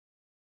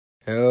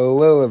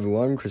Hello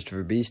everyone,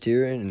 Christopher Beast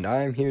here, and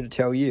I'm here to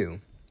tell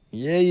you,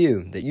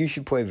 that you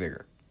should play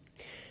Vigor.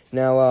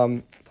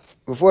 Now,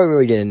 before I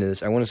really get into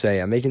this, I want to say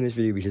I'm making this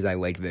video because I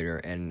like Vigor,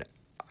 and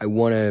I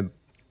want to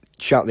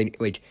try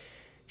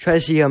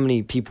to see how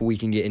many people we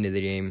can get into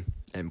the game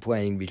and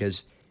playing,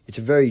 because it's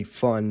a very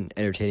fun,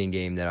 entertaining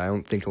game that I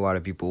don't think a lot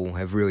of people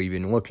have really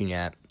been looking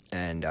at,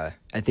 and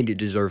I think it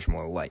deserves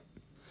more light.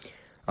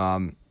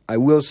 I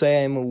will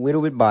say I'm a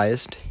little bit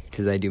biased,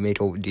 because I do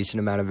make a decent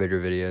amount of Vigor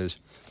videos,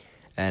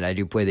 and I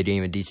do play the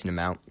game a decent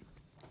amount,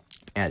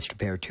 as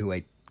compared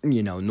to,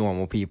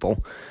 normal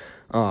people.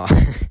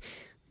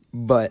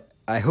 But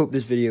I hope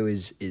this video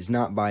is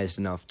not biased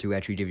enough to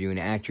actually give you an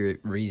accurate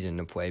reason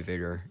to play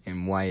Vigor,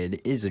 and why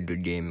it is a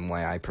good game, and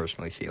why I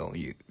personally feel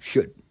you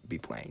should be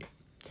playing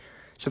it.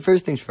 So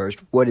first things first,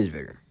 what is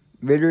Vigor?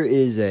 Vigor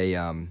is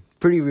a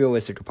pretty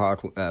realistic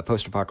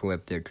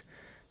post-apocalyptic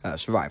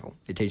survival.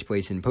 It takes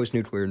place in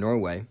post-nuclear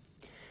Norway,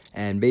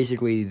 and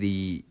basically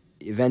the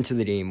events of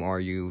the game are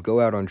you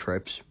go out on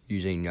trips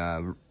using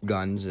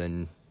guns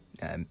and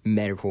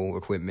medical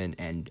equipment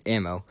and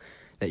ammo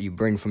that you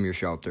bring from your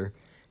shelter.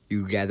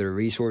 You gather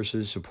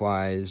resources,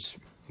 supplies,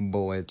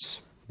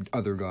 bullets,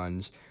 other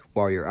guns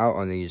while you're out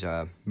on these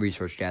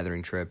resource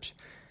gathering trips,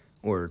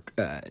 or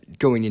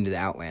going into the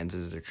Outlands,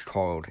 as it's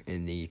called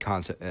in the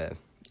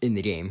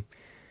game.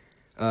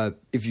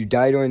 If you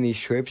die during these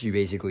trips, you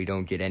basically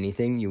don't get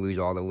anything. You lose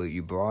all the loot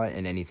you brought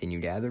and anything you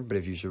gathered. But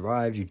if you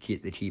survive, you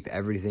get to keep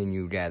everything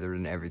you gathered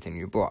and everything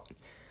you brought.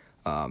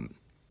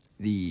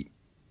 The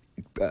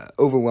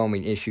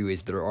overwhelming issue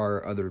is there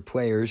are other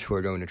players who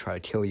are going to try to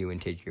kill you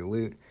and take your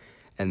loot.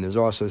 And there's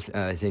also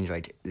things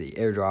like the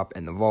airdrop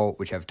and the vault,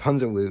 which have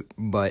tons of loot,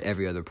 but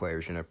every other player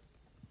is going to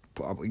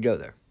probably go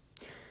there.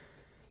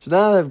 So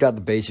now that I've got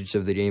the basics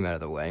of the game out of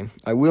the way,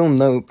 I will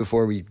note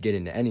before we get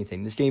into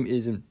anything, this game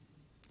isn't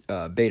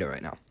beta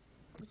right now.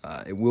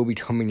 It will be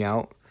coming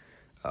out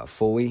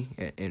fully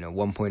in a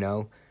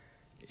 1.0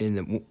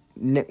 in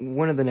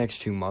one of the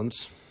next 2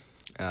 months.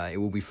 It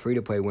will be free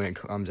to play when it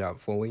comes out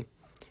fully,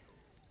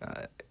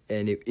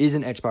 and it is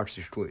an Xbox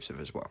exclusive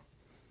as well.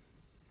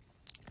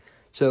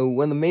 So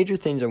one of the major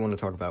things I want to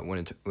talk about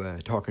when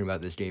talking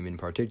about this game in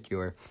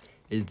particular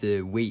is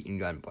the weight in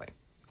gunplay.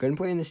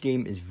 Gunplay in this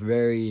game is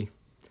very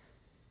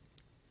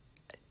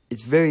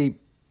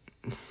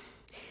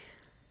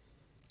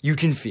you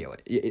can feel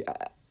it.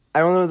 I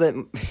don't know, that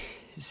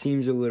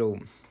seems a little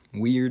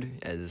weird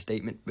as a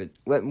statement, but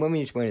let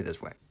me explain it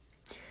this way.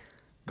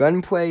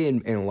 Gunplay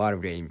in a lot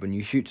of games, when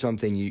you shoot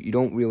something, you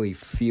don't really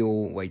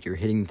feel like you're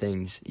hitting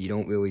things. You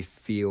don't really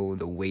feel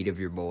the weight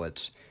of your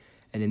bullets.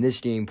 And in this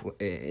game,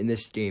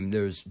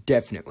 there's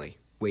definitely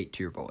weight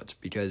to your bullets,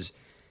 because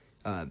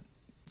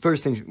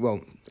first things,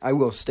 well, I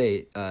will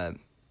state,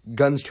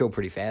 guns kill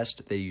pretty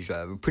fast. They use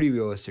pretty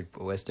realistic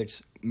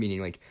ballistics,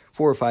 meaning like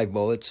 4 or 5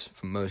 bullets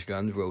from most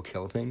guns will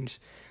kill things.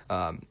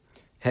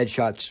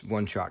 Headshots,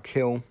 one-shot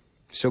kill.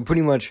 So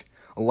pretty much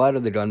a lot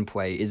of the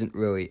gunplay isn't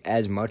really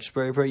as much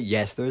spray and pray.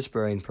 Yes, there's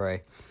spray and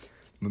pray,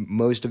 but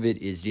most of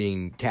it is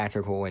getting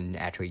tactical and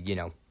actually,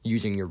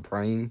 using your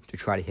brain to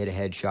try to hit a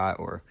headshot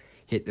or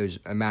hit those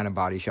amount of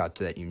body shots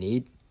that you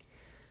need.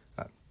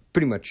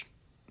 Pretty much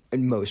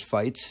in most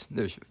fights,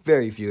 there's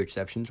very few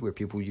exceptions where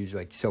people use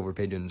like silver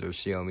pigeons or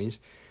Xiaomis,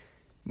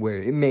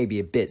 where it may be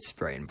a bit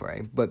spray and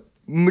pray, but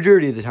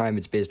majority of the time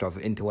it's based off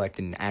of intellect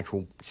and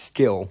actual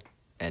skill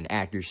and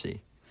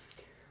accuracy.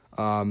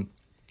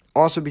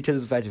 Also, because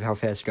of the fact of how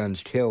fast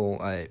guns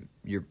kill,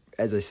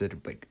 as I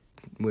said, like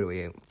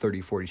literally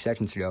 30, 40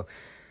 seconds ago,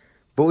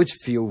 bullets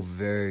feel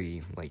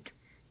very like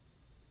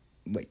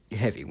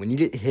heavy. When you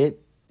get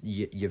hit,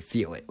 you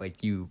feel it.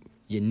 Like you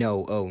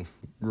know, oh,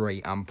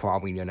 great, I'm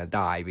probably gonna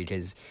die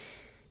because,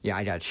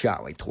 I got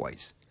shot like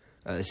twice.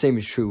 The same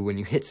is true when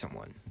you hit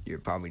someone. You're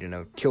probably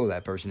gonna kill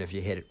that person if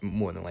you hit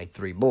more than like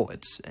 3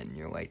 bullets, and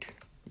you're like,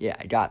 yeah,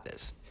 I got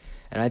this.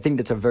 And I think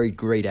that's a very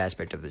great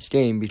aspect of this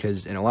game,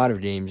 because in a lot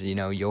of games,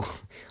 you'll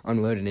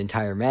unload an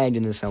entire mag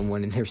into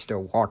someone and they're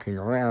still walking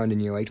around,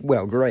 and you're like,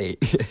 well, great,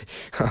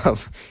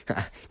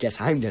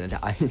 guess I'm gonna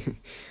die,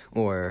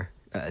 or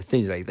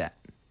things like that.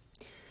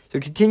 So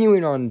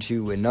continuing on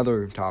to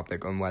another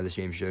topic on why this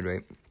game should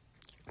rate,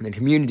 the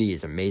community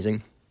is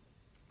amazing.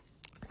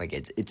 Like,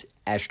 it's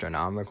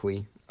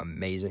astronomically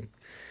amazing.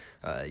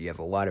 You have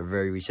a lot of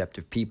very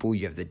receptive people.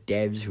 You have the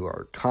devs who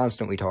are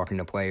constantly talking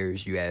to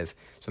players. You have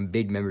some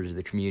big members of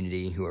the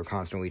community who are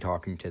constantly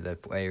talking to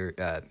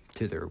the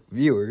to their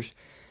viewers,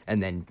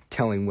 and then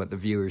telling what the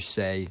viewers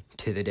say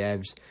to the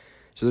devs.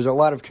 So there's a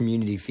lot of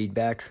community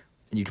feedback,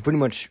 and you can pretty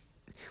much,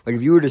 like,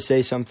 if you were to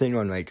say something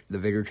on like the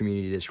Vigor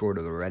community Discord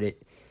or the Reddit,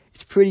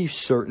 it's pretty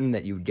certain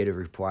that you would get a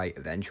reply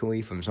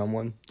eventually from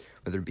someone,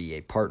 whether it be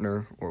a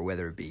partner or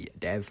whether it be a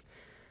dev,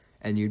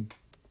 and you'd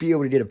be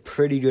able to get a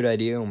pretty good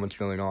idea on what's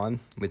going on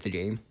with the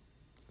game.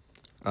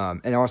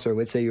 And also,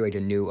 let's say you're like a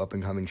new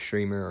up-and-coming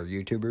streamer or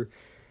YouTuber,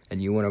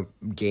 and you want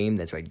a game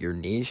that's like your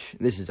niche.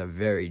 This is a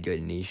very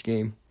good niche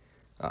game,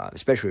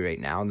 especially right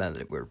now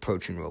that we're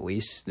approaching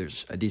release.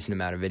 There's a decent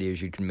amount of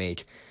videos you can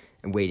make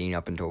and waiting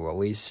up until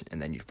release,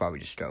 and then you'd probably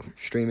just go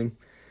streaming.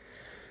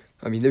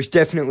 I mean, there's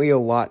definitely a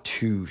lot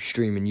to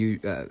stream and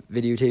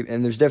videotape,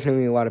 and there's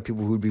definitely a lot of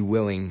people who'd be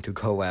willing to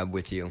collab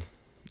with you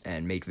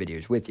and make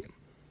videos with you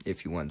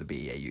if you want to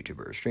be a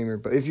YouTuber or streamer.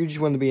 But if you just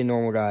want to be a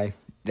normal guy,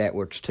 that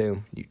works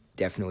too. You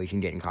definitely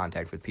can get in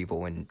contact with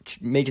people and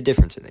make a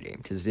difference in the game,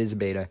 because it is a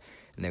beta,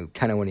 and they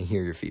kind of want to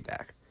hear your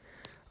feedback.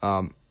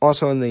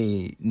 Also, on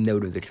the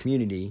note of the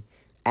community,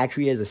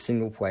 actually as a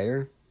single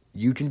player,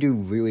 you can do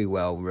really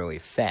well really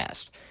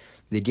fast.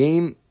 The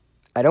game,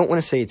 I don't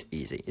want to say it's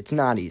easy. It's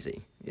not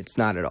easy. It's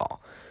not at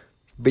all.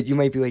 But you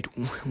might be like,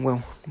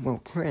 well,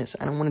 Chris,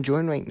 I don't want to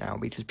join right now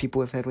because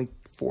people have had like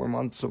 4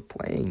 months of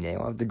playing. They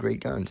all have the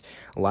great guns.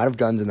 A lot of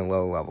guns in the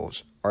lower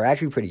levels are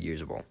actually pretty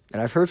usable.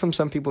 And I've heard from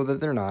some people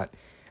that they're not,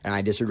 and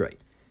I disagree.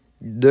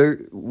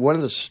 One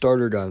of the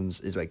starter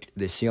guns is like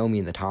the Xiaomi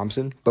and the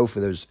Thompson. Both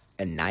of those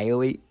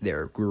annihilate.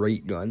 They're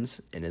great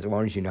guns, and as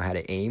long as you know how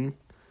to aim,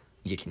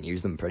 you can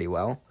use them pretty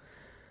well.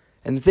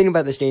 And the thing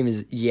about this game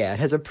is, yeah, it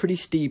has a pretty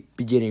steep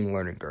beginning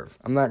learning curve.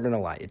 I'm not going to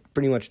lie. It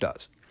pretty much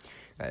does.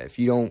 If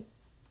you don't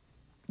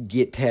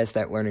get past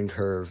that learning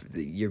curve,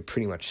 you're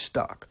pretty much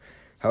stuck.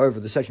 However,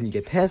 the second you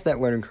get past that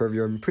learning curve,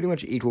 you're on pretty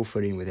much equal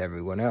footing with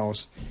everyone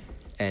else.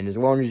 And as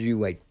long as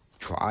you,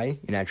 try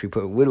and actually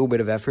put a little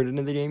bit of effort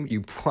into the game,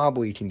 you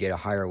probably can get a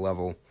higher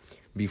level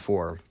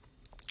before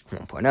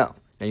 1.0. Now,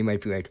 you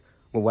might be like,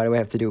 well, why do I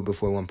have to do it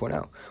before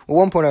 1.0?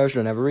 Well, 1.0 is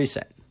going to have a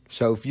reset.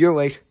 So if you're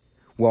like,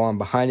 well, I'm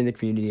behind in the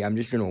community, I'm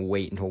just going to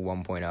wait until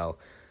 1.0.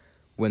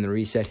 When the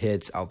reset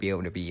hits, I'll be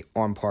able to be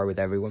on par with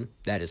everyone.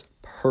 That is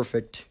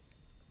perfect.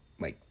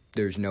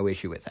 There's no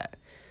issue with that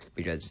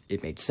because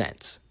it makes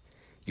sense.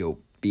 You'll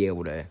be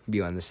able to be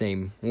on the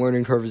same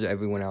learning curve as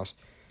everyone else,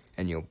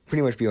 and you'll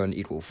pretty much be on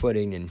equal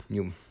footing, and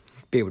you'll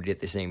be able to get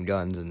the same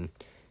guns and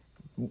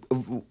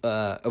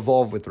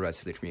evolve with the rest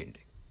of the community.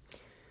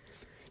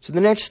 So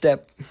the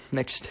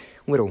next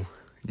little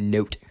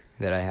note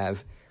that I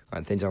have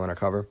on things I want to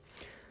cover,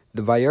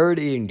 the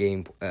variety in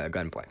game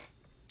gunplay.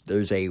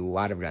 There's a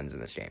lot of guns in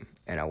this game,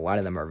 and a lot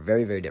of them are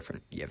very, very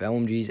different. You have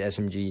LMGs,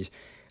 SMGs,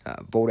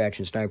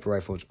 bolt-action sniper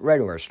rifles,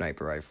 regular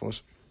sniper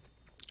rifles,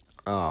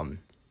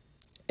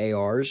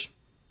 ARs,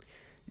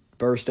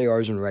 burst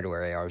ARs, and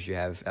regular ARs you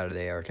have out of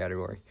the AR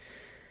category.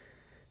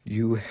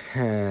 You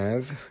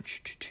have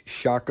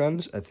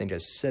shotguns, I think I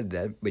said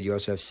that, but you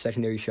also have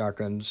secondary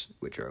shotguns,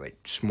 which are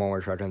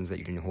smaller shotguns that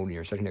you can hold in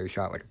your secondary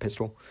shot like a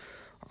pistol.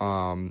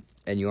 And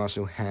you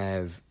also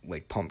have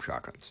pump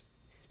shotguns.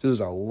 So there's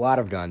a lot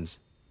of guns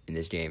in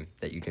this game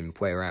that you can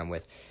play around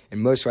with. And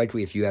most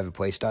likely, if you have a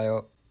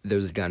playstyle,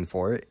 there's a gun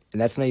for it.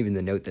 And that's not even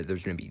the note that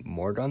there's going to be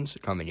more guns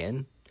coming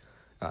in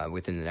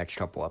within the next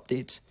couple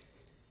updates.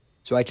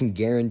 So I can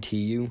guarantee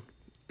you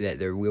that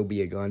there will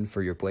be a gun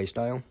for your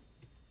playstyle,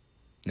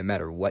 no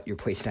matter what your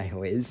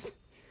playstyle is,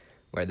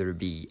 whether it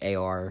be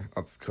AR,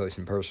 up close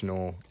and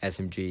personal,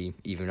 SMG,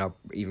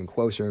 even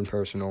closer and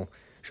personal,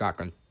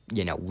 shotgun,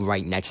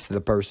 right next to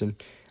the person.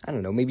 I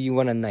don't know, maybe you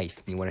want a knife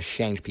and you want to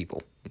shank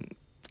people.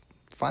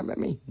 Fine by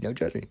me, no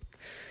judging.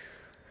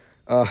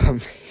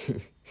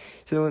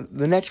 So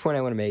the next point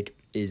I want to make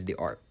is the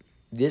art.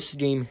 This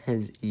game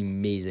has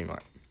amazing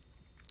art.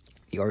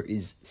 The art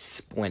is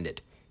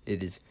splendid.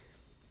 It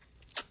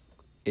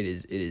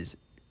is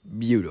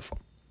beautiful.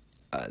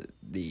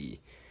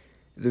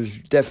 There's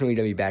definitely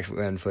going to be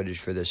background footage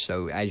for this,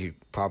 so as you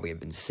probably have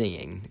been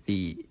seeing,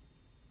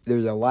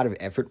 there's a lot of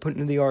effort put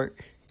into the art,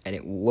 and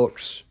it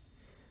looks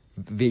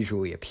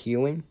visually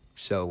appealing,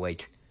 so,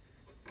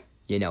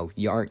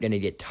 you aren't going to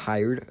get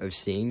tired of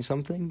seeing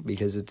something,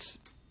 because it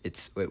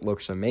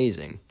looks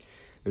amazing.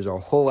 There's a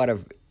whole lot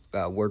of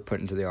work put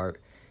into the art,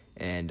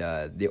 and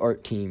the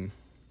art team,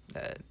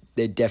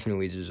 they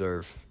definitely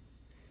deserve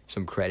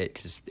some credit,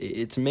 because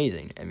it's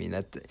amazing. I mean,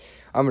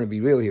 I'm going to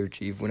be real here,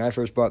 Chief. When I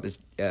first bought this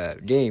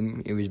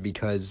game, it was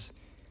because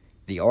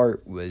the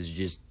art was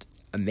just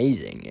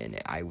amazing,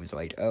 and I was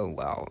like, oh,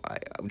 wow.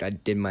 I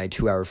did my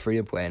 2-hour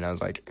free-to-play, and I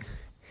was like,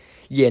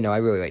 yeah, no, I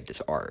really like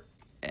this art.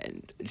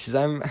 And because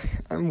I'm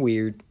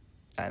weird.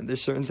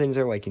 There's certain things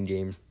I like in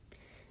games,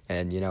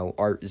 and,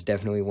 art is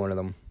definitely one of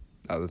them.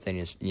 Other thing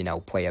is,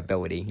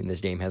 playability, and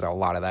this game has a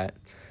lot of that.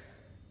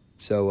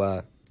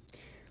 So,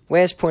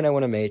 last point I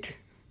want to make,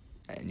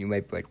 and you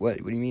might be like, what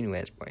do you mean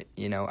last point?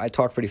 I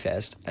talk pretty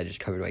fast. I just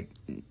covered,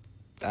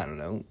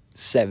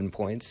 7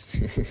 points.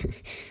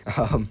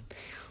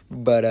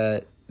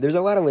 But there's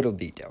a lot of little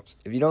details.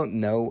 If you don't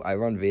know, I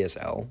run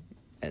VSL,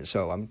 and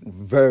so I'm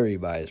very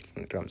biased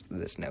when it comes to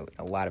this note.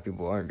 A lot of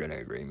people aren't going to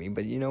agree with me,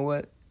 but you know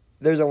what?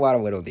 There's a lot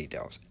of little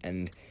details,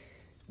 and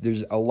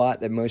there's a lot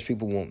that most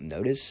people won't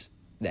notice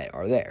that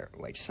are there,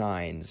 like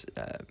signs,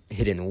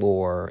 hidden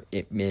lore,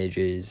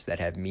 images that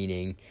have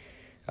meaning,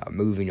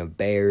 moving of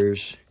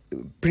bears.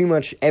 Pretty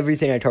much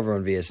everything I cover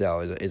on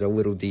VSL is a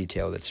little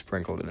detail that's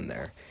sprinkled in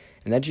there.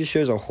 And that just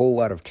shows a whole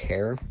lot of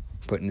care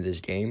put into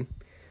this game,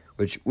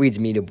 which leads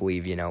me to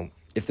believe,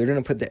 if they're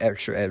going to put the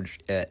extra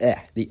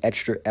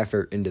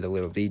effort into the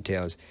little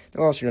details,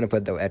 they're also going to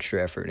put the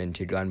extra effort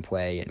into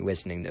gunplay and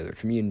listening to their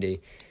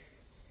community.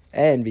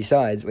 And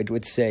besides,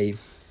 let's say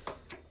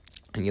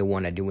you'll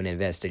want to do an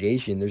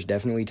investigation. There's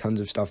definitely tons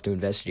of stuff to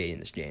investigate in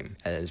this game,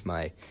 as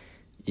my,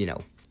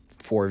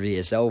 4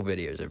 VSL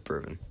videos have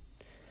proven.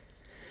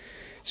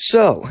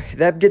 So,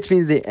 that gets me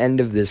to the end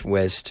of this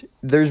list.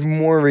 There's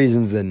more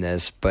reasons than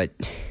this, but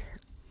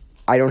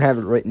I don't have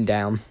it written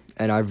down,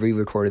 and I've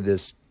re-recorded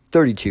this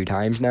 32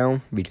 times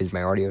now, because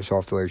my audio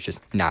software is just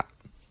not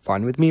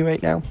fun with me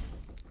right now.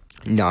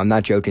 No, I'm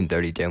not joking,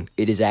 32.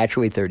 It is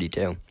actually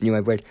 32. You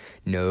might be,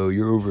 no,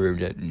 you're over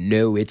it.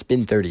 No, it's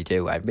been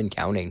 32. I've been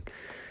counting.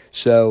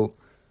 So,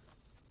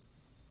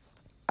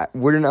 I'm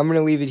going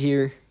to leave it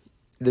here.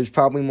 There's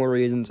probably more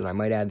reasons, and I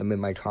might add them in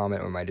my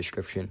comment or my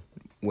description.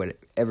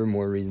 Whatever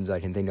more reasons I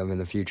can think of in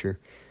the future.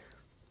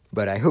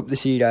 But I hope to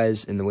see you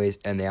guys in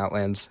the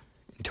Outlands.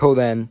 Until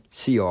then,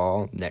 see you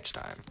all next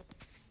time.